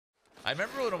I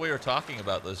remember when we were talking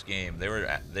about this game, they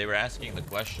were asking the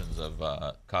questions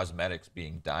of cosmetics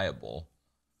being dyeable.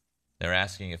 They're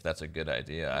asking if that's a good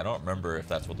idea. I don't remember if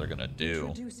that's what they're gonna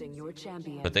do.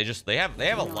 But they have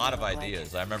a lot of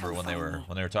ideas. I remember when they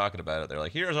were talking about it, they're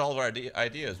like, "Here's all of our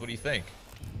ideas. What do you think?"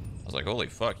 I was like, "Holy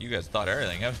fuck, you guys thought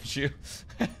everything, haven't you?"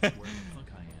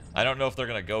 I don't know if they're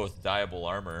gonna go with dyeable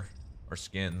armor or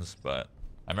skins, but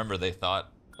I remember they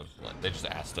thought of, like, they just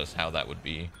asked us how that would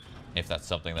be, if that's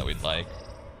something that we'd like.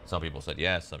 Some people said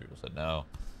yes, some people said no.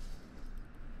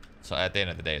 So at the end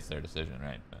of the day, it's their decision,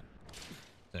 right? But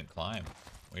didn't climb.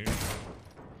 Weird.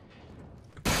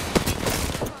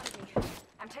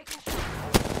 I'm taking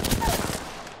shots.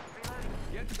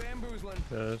 Get the bamboozling.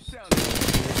 Yes. Down.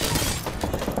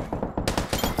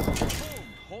 Boom.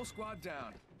 Whole squad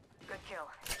down. Good kill.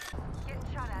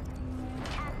 Getting shot at.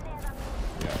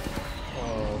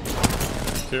 Oh.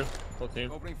 2. Full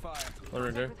team. Opening fire. One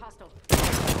right there. With hostile.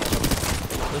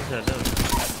 This guy down.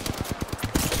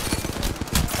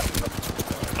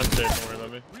 I'm safe, don't worry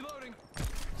about me. Reloading.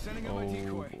 Sending out my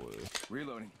decoy. Boy.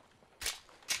 Reloading.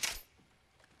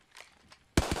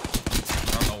 I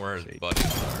don't know where his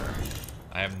buddies are.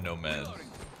 I have no meds.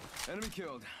 Reloading. Enemy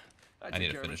killed. I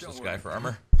need to finish this guy for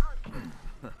armor.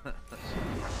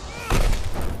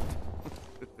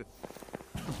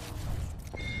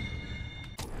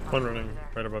 One running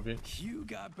right above you. You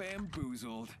got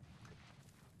bamboozled.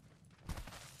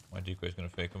 My decoy's gonna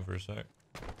fake him for a sec.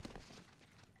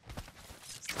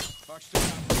 Box two.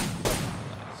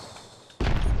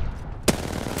 Got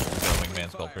a wingman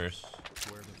spell pierce.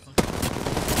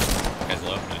 Guy's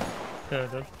low. Man. Yeah,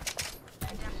 done.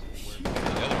 The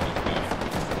other one's good.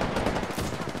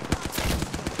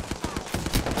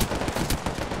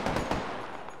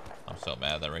 I'm so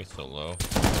mad that rate's so low.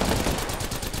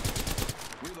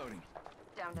 Reloading.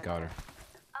 Got her.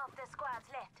 Of the squads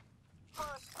left. Full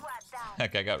squad down.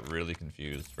 Heck, I got really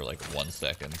confused for like 1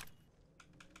 second.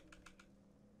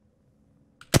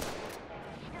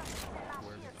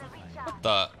 What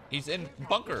the? He's in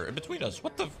bunker in between us.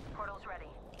 What the? Portal's ready.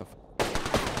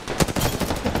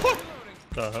 What?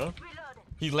 Uh-huh. Reloading.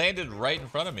 He landed right in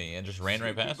front of me and just ran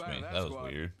right past me. That was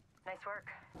weird. Nice work.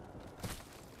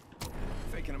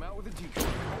 Faking him out with a decoy.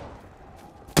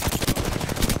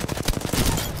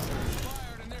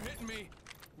 Fired and they're hitting me.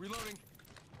 Reloading.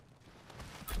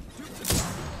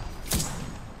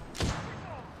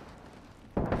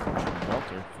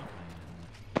 Walter.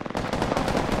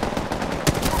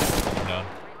 I'm done.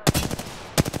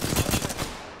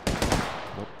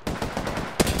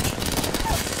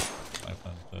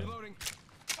 Reloading.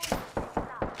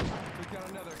 Took down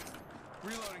another.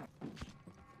 Reloading.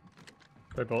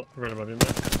 Right above you,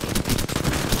 man.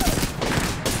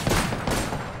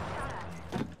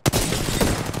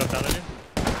 Shot down on you?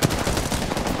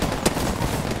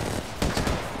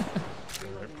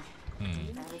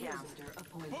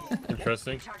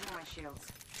 Interesting. Charging my shields.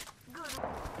 Go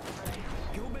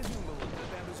bamboozle.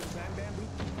 Bamboozle. Bam bamboo.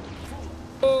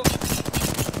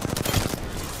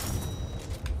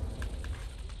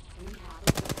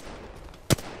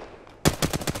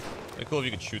 It'd be cool if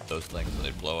you could shoot those things and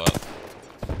they blow up.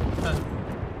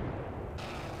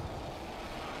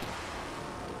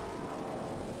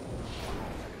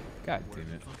 God damn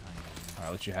it. Alright,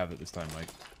 I'll let you have it this time, Mike.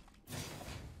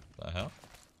 The hell?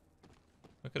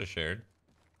 We could have shared.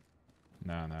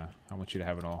 Nah, nah. I want you to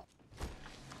have it all.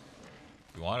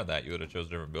 If you wanted that, you would have chose a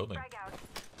different building. Frag out.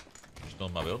 You're still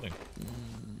in my building.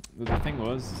 The thing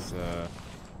was, is,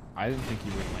 I didn't think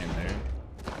you would land there.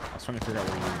 I was trying to figure out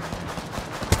where you were going.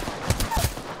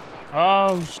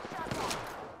 Oh,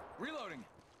 Reloading.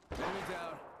 Enemy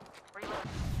down. Reload.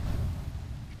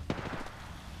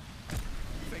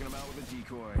 Taking him out with a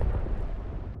decoy.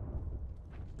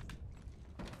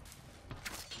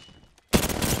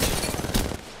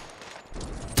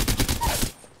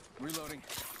 Reloading.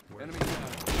 Enemy down.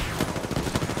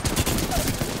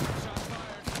 Shot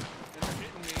fired. And they're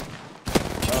hitting me.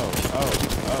 oh.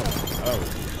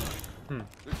 They're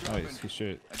Oh, dropping. yes, good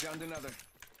shit. I downed another.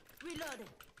 Reloading.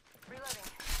 Reloading.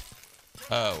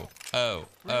 Oh.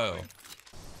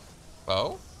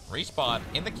 Oh? Respawn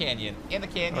in the canyon. In the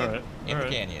canyon. Alright, In the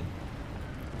alright. canyon.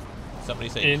 Somebody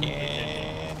say In-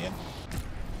 canyon.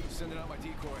 Sending out my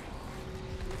decoy.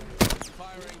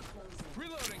 Firing.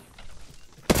 Reloading.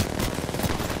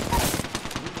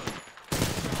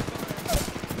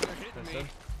 They're hitting me.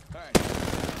 Alright.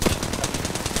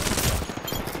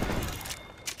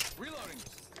 Reloading.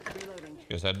 Reloading. You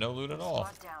guys had no loot at all.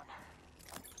 Squad down.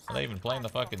 Are they even playing the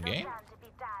fucking game? Time to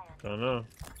be dying. I don't know. I'm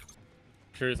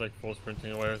sure he's like full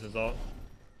sprinting away with his ult.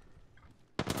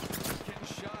 Getting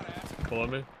shot at. Below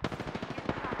me.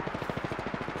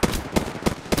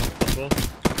 bamboozle.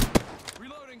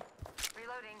 Reloading.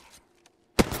 Reloading.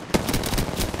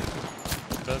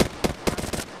 Dead.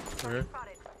 Okay.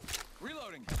 Spotted.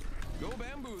 Reloading. Go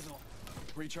bamboozle.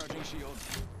 Recharging shields.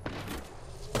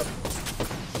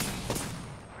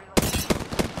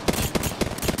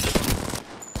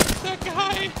 That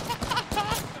guy!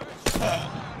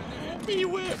 He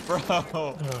whipped, bro. Squad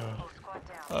down.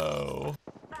 Oh.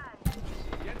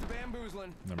 Get the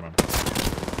bamboozling. Never mind.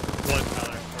 One,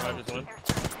 Tyler. Mirage is one.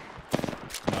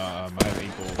 I have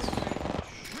 8 bullets.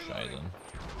 Scheißen.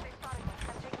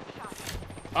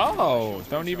 Oh,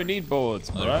 don't even need bullets,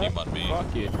 bro. Another team on B.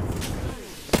 Fuck it.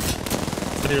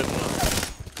 Here's one.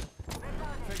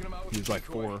 Taking him out with He's the like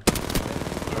decoy. 4.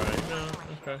 Alright, no,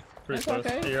 okay. Pretty That's close.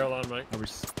 okay. Hey, you're alone, Mike.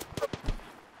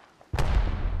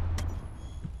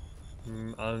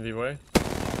 On the way.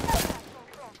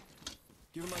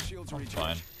 Give him my shield to I'm recharge.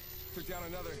 fine. Took down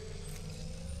another.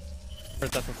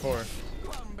 Heard that before. Go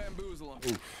out and bamboozle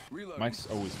him. Reloading. Mike's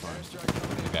always fine. Airstrike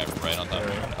coming in. The guy right on top of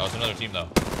me. Oh, it's another team though.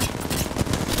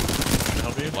 Can I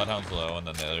help you? Bloodhound's low, and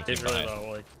then the other team He's really behind.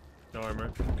 low, like, no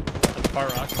armor. Far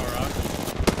rock, far rock.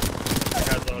 That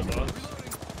guy's low as well.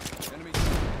 Reloading. Enemy.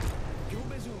 Go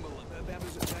bamboozle.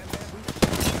 Bamboozle.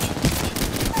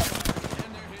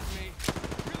 And they're hitting me.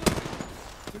 Reloading.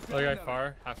 Took down Other guy another.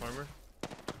 far, half armor.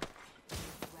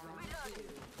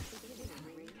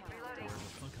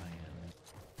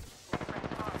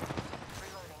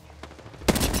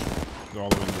 Go all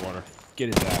the way in the water.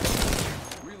 Get his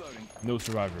ass. Reloading. No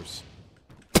survivors.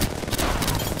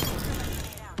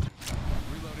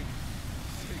 Reloading.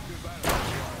 Say goodbye to that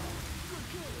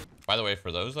squad. By the way,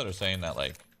 for those that are saying that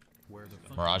like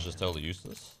Mirage is totally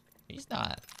useless, he's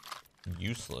not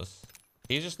useless.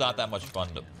 He's just not that much fun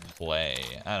to play.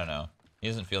 I don't know. He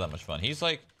doesn't feel that much fun. He's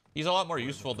a lot more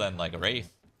useful than like a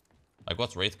Wraith. Like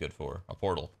what's Wraith good for? A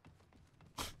portal.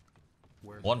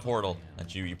 One portal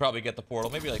that you probably get the portal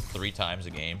maybe like 3 times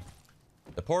a game.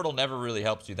 The portal never really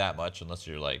helps you that much unless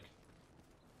you're like,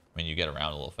 I mean, you get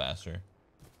around a little faster.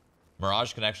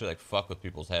 Mirage can actually like fuck with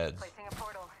people's heads, Placing a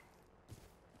portal.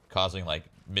 causing like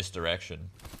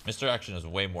misdirection. Misdirection is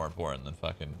way more important than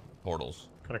fucking portals.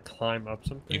 Gotta climb up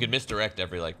something. You can misdirect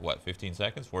every like what, 15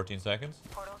 seconds, 14 seconds?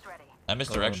 Portal's ready. That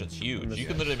misdirection's huge. You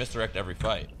can literally misdirect every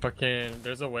fight. Fucking,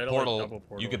 there's a way to like Portal, double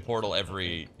portal. you can portal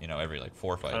every, you know, every like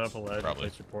 4 Climb fights up a ledge, probably.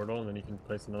 place your portal, and then you can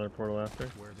place another portal after.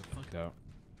 No.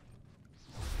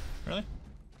 Really?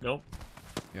 Nope.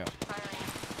 Yeah.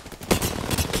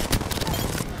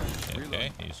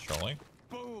 Okay, he's trolling.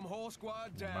 Boom. Whole squad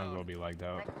Might as down. well be lagged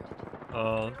out.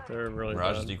 Oh, they're really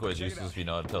Mirage's bad. decoy is useless if you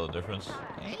know how to tell the difference.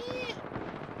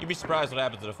 You'd be surprised what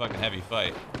happens in a fucking heavy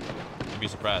fight. You'd be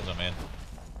surprised, oh man.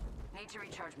 Need to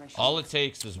recharge my shield. All it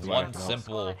takes is one Black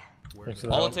simple... Thanks for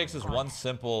All that. it takes is one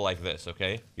simple like this,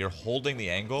 okay? You're holding the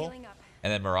angle,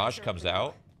 and then Mirage comes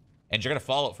out, and you're gonna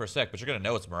follow it for a sec, but you're gonna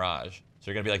know it's Mirage. So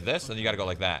you're gonna be like this, and you gotta go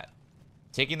like that.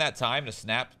 Taking that time to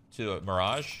snap to a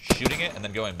Mirage, shooting it, and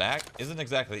then going back isn't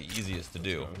exactly the easiest to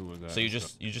do. So who was that? So you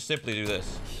just simply do this.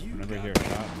 Whenever you hear a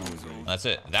shot, I'm always ready. That's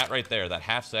it. That right there, that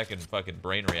half-second fucking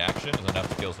brain reaction is enough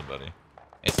to kill somebody.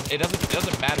 It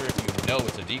doesn't matter if you know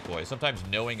it's a decoy. Sometimes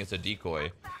knowing it's a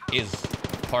decoy is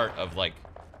part of like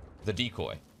the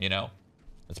decoy, you know?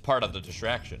 It's part of the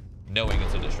distraction. Knowing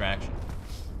it's a distraction.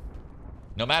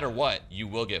 No matter what, you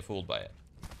will get fooled by it.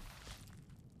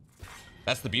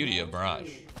 That's the beauty of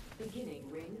Mirage.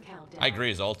 I agree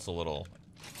his ult's a little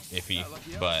iffy,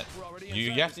 but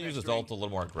you have to use his ult a little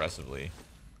more aggressively.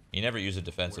 You never use it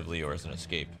defensively or as an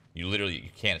escape. You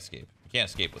can't escape. You can't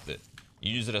escape with it.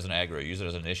 You use it as an aggro, you use it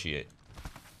as an initiate.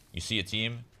 You see a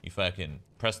team, you fucking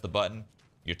press the button,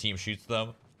 your team shoots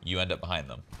them, you end up behind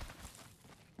them.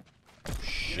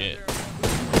 Shit.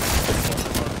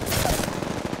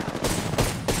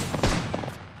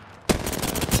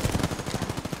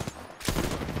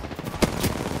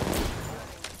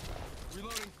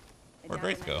 Reloading. Where'd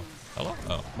Wraith go? Hello?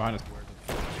 Oh. Behind us.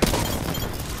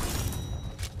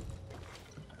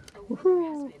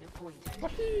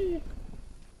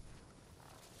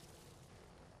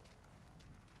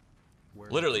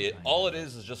 Literally, all it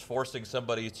is just forcing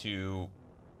somebody to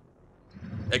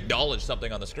acknowledge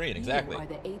something on the screen. Exactly.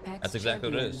 That's exactly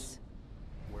what it is.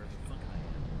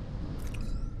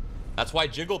 That's why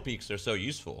jiggle peeks are so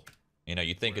useful. You know,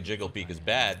 you think a jiggle peek is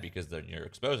bad because then you're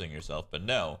exposing yourself, but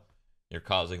no, you're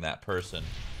causing that person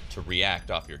to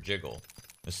react off your jiggle.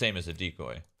 The same as a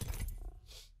decoy.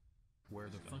 Where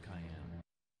the fuck I am.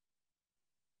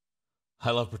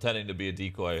 I love pretending to be a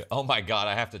decoy. Oh my god,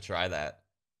 I have to try that.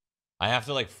 I have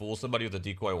to like fool somebody with a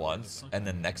decoy once, and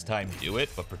then next time do it,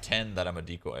 but pretend that I'm a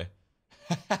decoy.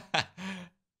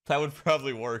 That would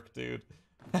probably work, dude.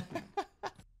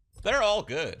 They're all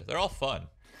good. They're all fun.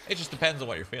 It just depends on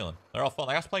what you're feeling. They're all fun.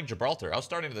 Like I was playing Gibraltar. I was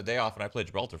starting the day off and I played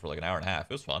Gibraltar for like an hour and a half.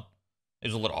 It was fun. It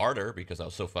was a little harder because I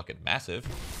was so fucking massive,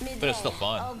 but it's still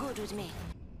fun. All good with me.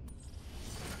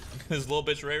 Is little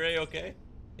bitch Ray Ray okay?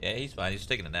 Yeah, he's fine. He's just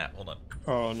taking a nap. Hold on.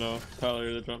 Oh no, Tyler,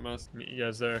 you're the jump master. Meet you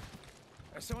guys there.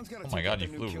 Someone's gotta Oh my take god, out you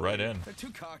their new flew kill right leader. in. They're too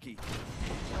cocky.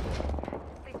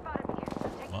 They spotted me here.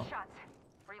 I'm taking Well. shots.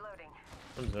 Reloading.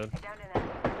 I'm dead. Down an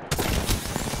enemy.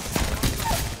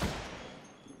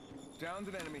 Downed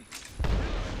an enemy.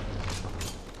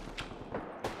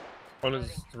 One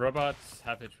is robots,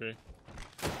 half HP.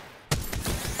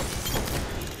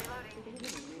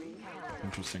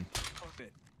 Interesting.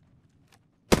 Fit.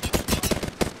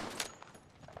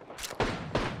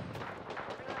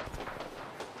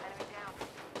 Enemy down.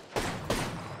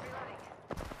 Reloading.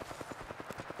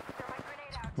 Thermite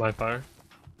grenade out. My fire.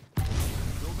 Go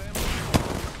bamboo.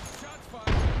 Shots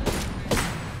fired.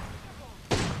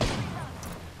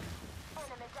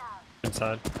 Enemy down.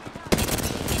 Inside. Target.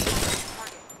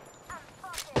 I'm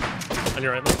spotted. On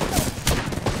your right, Mike.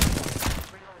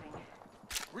 Reloading.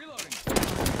 Reloading.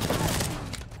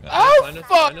 Oh,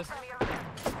 fuck! Enemy over there.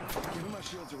 Give him my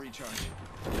shield to recharge.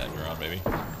 Yeah, you're on, baby.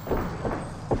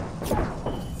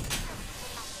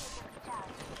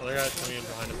 Other guy's coming in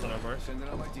behind us on our mark. Sending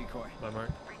out my decoy. My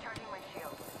mark. Recharging my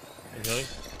shield. You healing?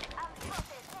 I'm spotted.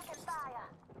 Taking fire.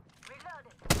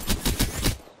 Reloaded.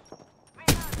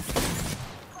 Reloaded.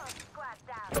 Close squad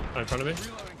down. Oh, in front of me.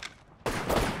 Reloading.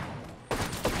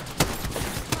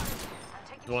 I'm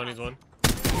taking He's one, he's one.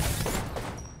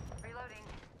 Reloading.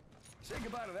 Say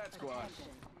goodbye to that squad.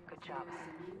 Good job.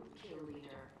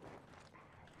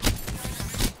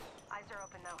 Eyes are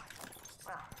open though.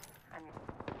 Well, I mean,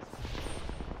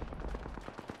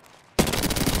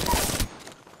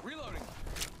 Reloading.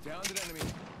 Downed an enemy.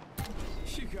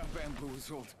 You got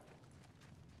bamboozled.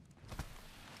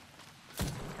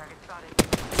 target spotted.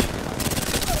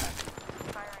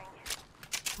 Firing.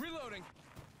 Reloading.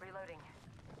 Reloading.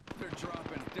 They're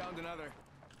dropping. Downed another.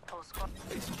 Full squad.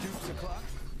 It's Dukes o'clock.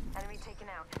 Enemy taken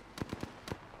out.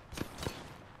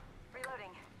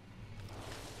 Reloading.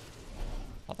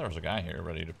 I thought there was a guy here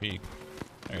ready to peek.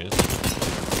 There he is. Get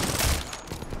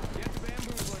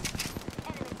bamboozling.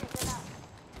 Enemy taken out.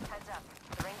 Heads up.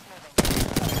 The ring's moving.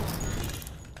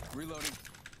 Reloading.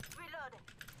 Reloading.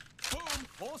 Boom.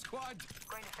 Whole squad.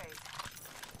 Going to phase.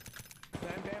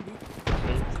 Plan bamboo.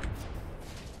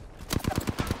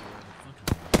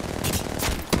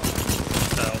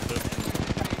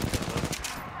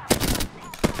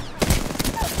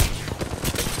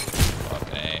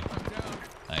 Fucking A. I'm down.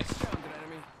 Nice. Downed an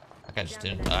enemy. That guy just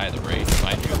didn't die. The rage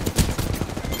behind you.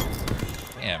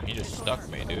 Damn, he just stuck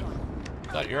me, dude.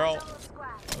 Is that your ult? Double squad.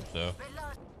 Hope so.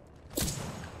 Reload.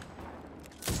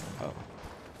 Oh.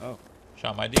 Oh.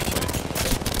 Shot my decoy.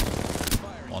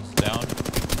 One's down.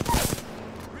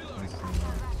 Reloading.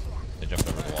 They jumped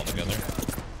over the wall together.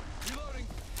 Reloading.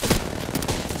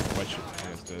 What should I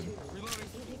guess did? Reloading.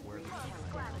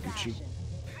 Gucci.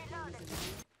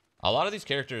 A lot of these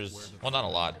characters, well, not a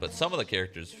lot, but some of the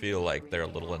characters feel like they're a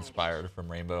little inspired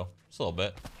from Rainbow. Just a little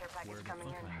bit. Care package coming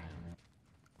in.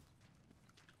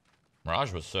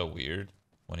 Mirage was so weird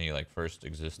when he like first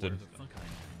existed.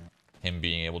 Him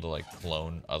being able to like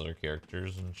clone other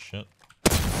characters and shit.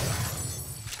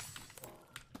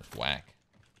 Just whack.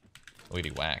 Weedy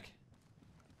whack.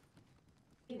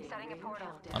 Setting a portal.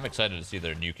 I'm excited to see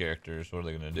their new characters. What are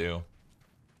they gonna do?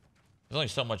 There's only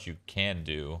so much you can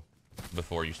do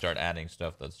before you start adding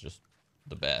stuff that's just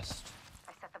the best.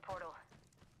 I set the portal.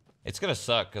 It's gonna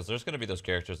suck because there's gonna be those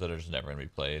characters that are just never gonna be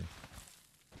played.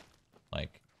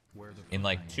 Like in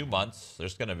like 2 months,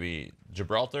 there's gonna be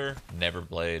Gibraltar never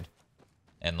played,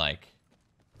 and like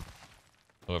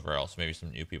whoever else, maybe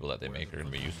some new people that they make are gonna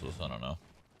be useless. I don't know.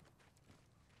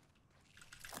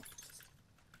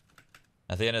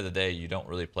 At the end of the day, you don't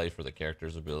really play for the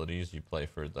character's abilities. You play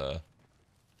for the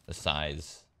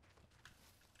size.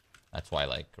 That's why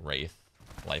like Wraith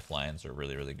Lifelines are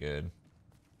really, really good.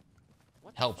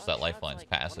 Helps that Lifeline's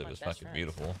passive is fucking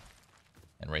beautiful.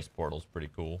 And Race Portal's pretty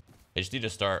cool. They just need to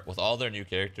start with all their new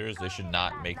characters. They should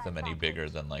not make them any bigger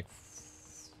than like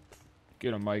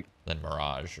Get him, Mike. than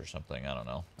Mirage or something. I don't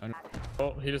know.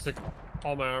 Oh, he just took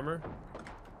all my armor.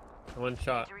 One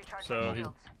shot. So he's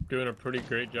doing a pretty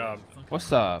great job.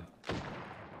 What's up?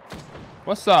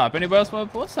 What's up? Anybody else?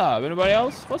 What's up? Anybody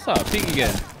else? What's up? Peek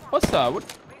again. What's up?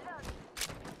 What?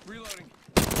 Reloading.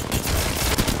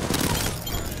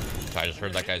 I just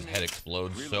heard that guy's head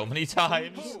explode so many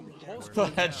times. The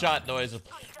headshot noise. One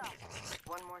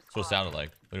more That's what it sounded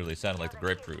like. Literally sounded like the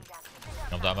grapefruit. You know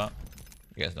what I'm talking about?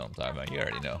 You guys know what I'm talking about. You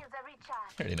already know. Shields are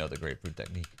recharged. You already know the grapefruit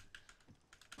technique.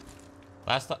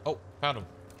 Last time. Oh, found him.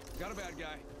 Got a bad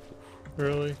guy.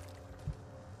 Really?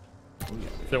 Oh, yeah.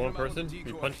 Is there one person?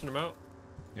 You punching him out?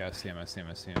 Yeah, I see him. I see him.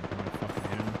 I see him. I'm gonna fucking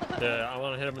hit him. Yeah, I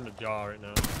want to hit him in the jaw right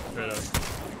now. Straight up.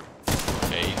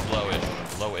 Okay, he's lowish.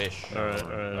 Lowish. Alright, Oh,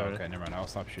 alright. okay, never mind. I'll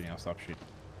stop shooting. I'll stop shooting.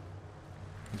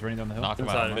 He's running down the hill. Knock him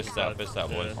Inside, out. Fist out. Fist out,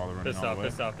 boys. All running Piss all out, the way.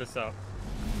 piss out, piss out.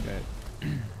 Okay.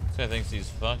 This guy thinks he's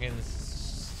fucking.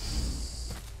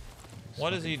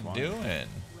 What is he fucking doing?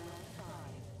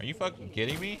 Are you fucking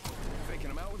kidding me? Faking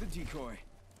him out with a decoy.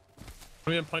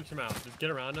 I'm gonna punch him out. Just get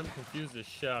around him, confuse the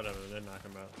shit out of him, and then knock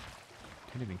him out.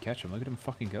 Can't even catch him. Look at him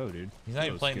fucking go, dude. He's not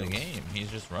even Those playing the skills. game. He's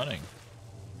just running.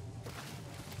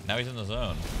 Now he's in the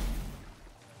zone.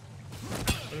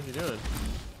 What is he doing?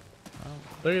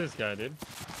 Look at this guy, dude.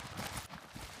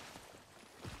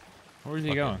 Where's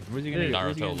he going? Where's he gonna do?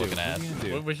 Where's he Naruto gonna do? looking What's he ass.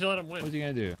 gonna do? We should let him win. What's he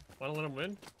gonna do? Want to let him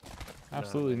win?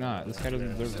 Absolutely not. This guy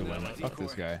doesn't Yeah. deserve to win. Fuck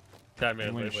this guy. That man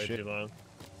He wins played way shit. too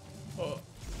long.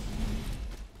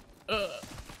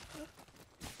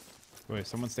 Wait,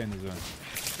 someone stay in the zone.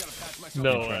 Gotta patch myself.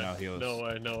 No try way. now, heal us. No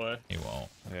way, no way. He won't.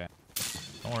 Yeah.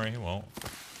 Don't worry, he won't.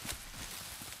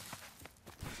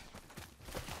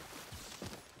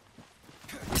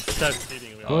 That's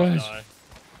cheating. We all What? die.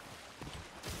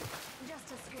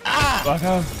 Fuck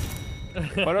off.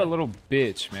 What a little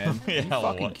bitch, man. Are you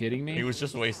fucking what? kidding me? He was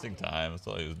just wasting time. That's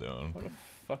all he was doing. What a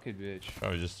fucking bitch.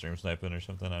 Probably just stream sniping or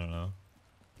something. I don't know.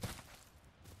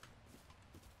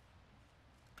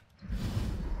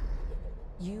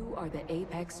 You are the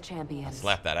Apex champions.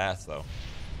 Slap that ass though.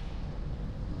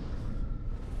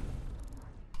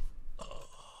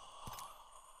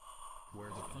 Where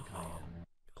the fuck I am.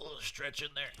 A little stretch in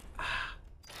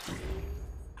there.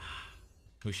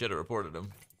 We should have reported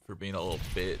him for being a little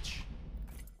bitch.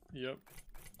 Yep.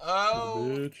 Oh.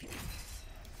 Bitch.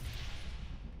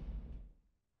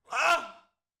 Ah!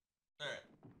 All right.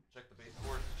 Check the base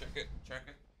board. Check it. Check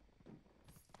it.